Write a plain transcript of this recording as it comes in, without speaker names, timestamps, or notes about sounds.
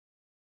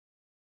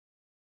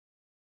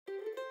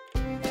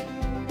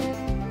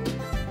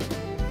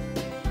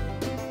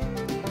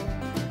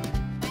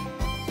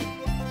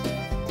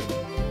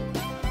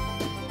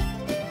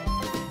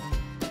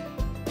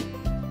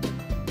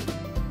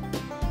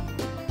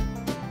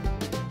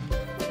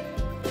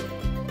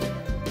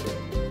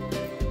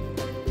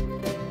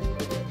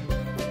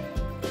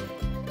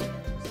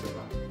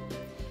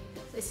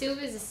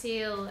Silva the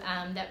Seal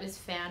that was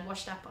found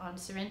washed up on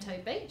Sorrento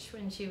Beach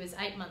when she was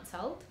 8 months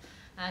old.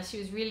 She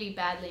was really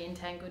badly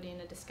entangled in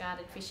a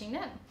discarded fishing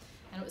net,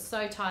 and it was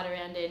so tight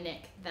around her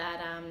neck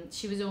that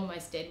she was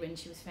almost dead when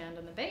she was found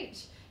on the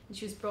beach. And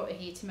she was brought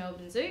here to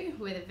Melbourne Zoo,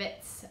 where the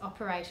vets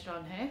operated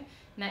on her and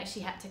they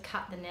actually had to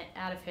cut the net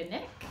out of her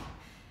neck.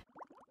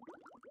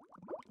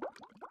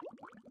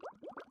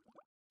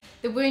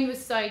 The wound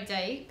was so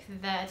deep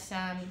that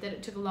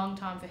it took a long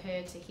time for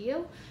her to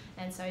heal,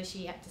 and so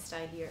she had to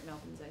stay here at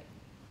Melbourne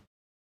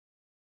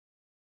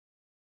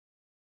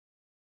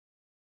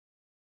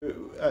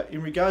Zoo.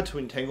 In regard to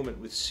entanglement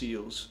with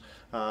seals,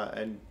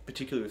 and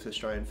particularly with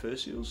Australian fur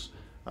seals,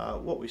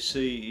 what we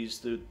see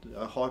is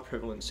a high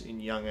prevalence in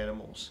young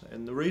animals.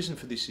 And the reason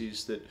for this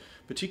is that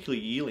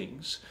particularly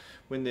yearlings,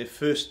 when they're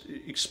first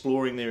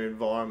exploring their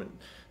environment,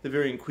 they're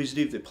very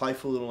inquisitive, they're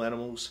playful little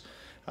animals.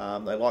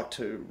 They like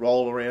to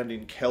roll around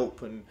in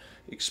kelp and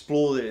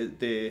explore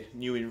their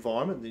new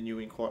environment, their new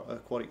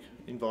aquatic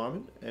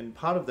environment. And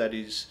part of that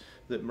is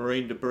that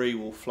marine debris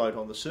will float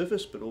on the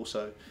surface, but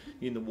also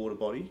in the water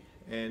body.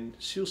 And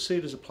seals see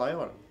it as a play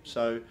item.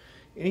 So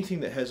anything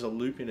that has a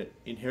loop in it,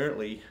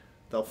 inherently,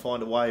 they'll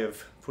find a way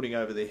of putting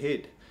over their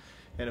head.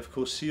 And of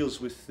course,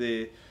 seals with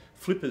their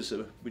flippers,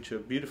 which are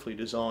beautifully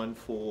designed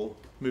for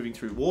moving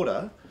through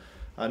water,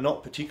 are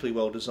not particularly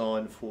well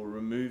designed for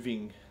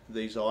removing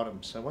these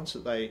items. So once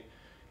that they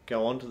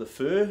go onto the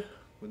fur,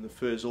 when the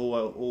fur's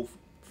all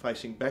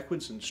facing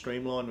backwards and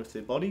streamlined with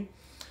their body,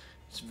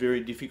 it's very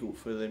difficult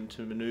for them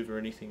to manoeuvre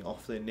anything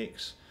off their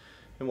necks.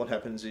 And what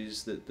happens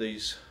is that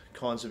these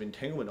kinds of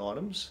entanglement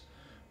items,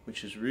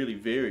 which is really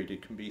varied,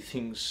 it can be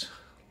things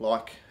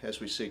like, as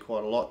we see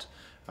quite a lot,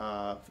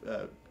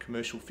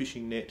 commercial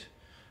fishing net,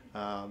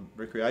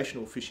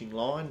 recreational fishing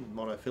line,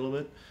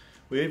 monofilament.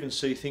 We even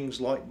see things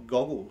like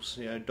goggles,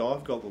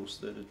 dive goggles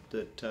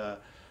that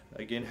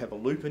again have a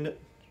loop in it.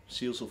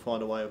 Seals will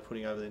find a way of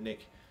putting over their neck.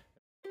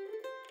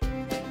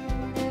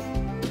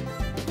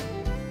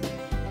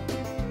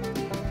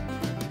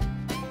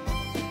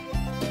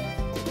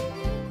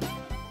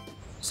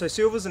 So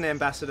Silva's an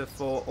ambassador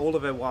for all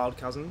of her wild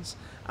cousins,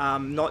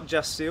 not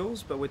just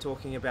seals, but we're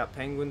talking about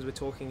penguins, we're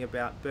talking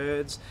about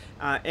birds,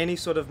 any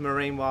sort of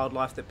marine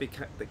wildlife that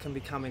can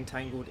become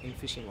entangled in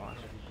fishing life.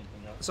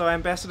 So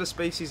ambassador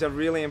species are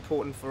really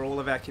important for all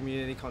of our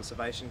community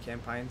conservation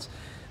campaigns.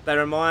 They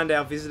remind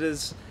our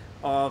visitors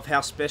of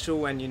how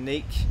special and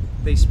unique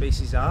these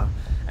species are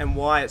and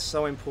why it's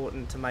so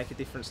important to make a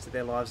difference to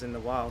their lives in the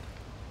wild.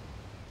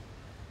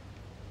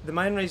 The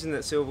main reason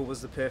that Silva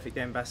was the perfect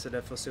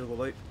ambassador for Silver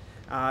Loop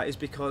is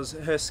because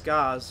her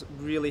scars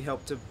really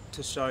help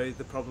to show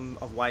the problem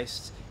of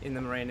waste in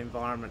the marine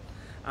environment.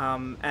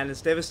 And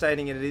as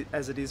devastating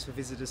as it is for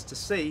visitors to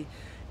see,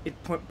 it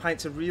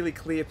paints a really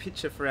clear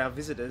picture for our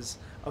visitors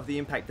of the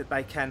impact that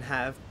they can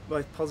have,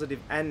 both positive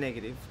and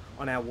negative,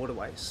 on our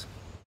waterways.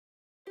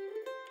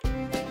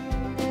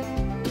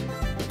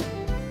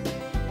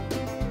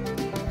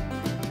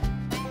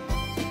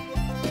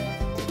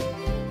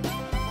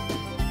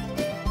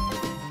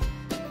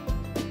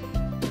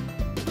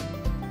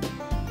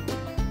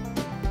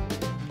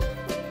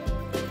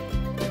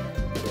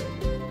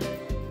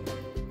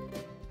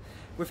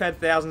 We've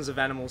had thousands of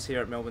animals here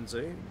at Melbourne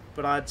Zoo,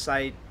 but I'd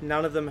say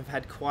none of them have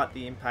had quite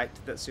the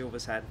impact that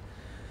Silva's had.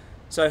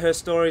 So her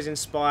stories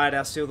inspired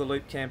our Seal the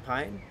Loop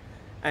campaign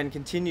and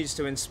continues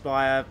to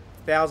inspire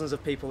thousands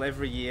of people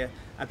every year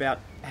about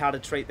how to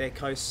treat their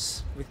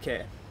coasts with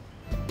care.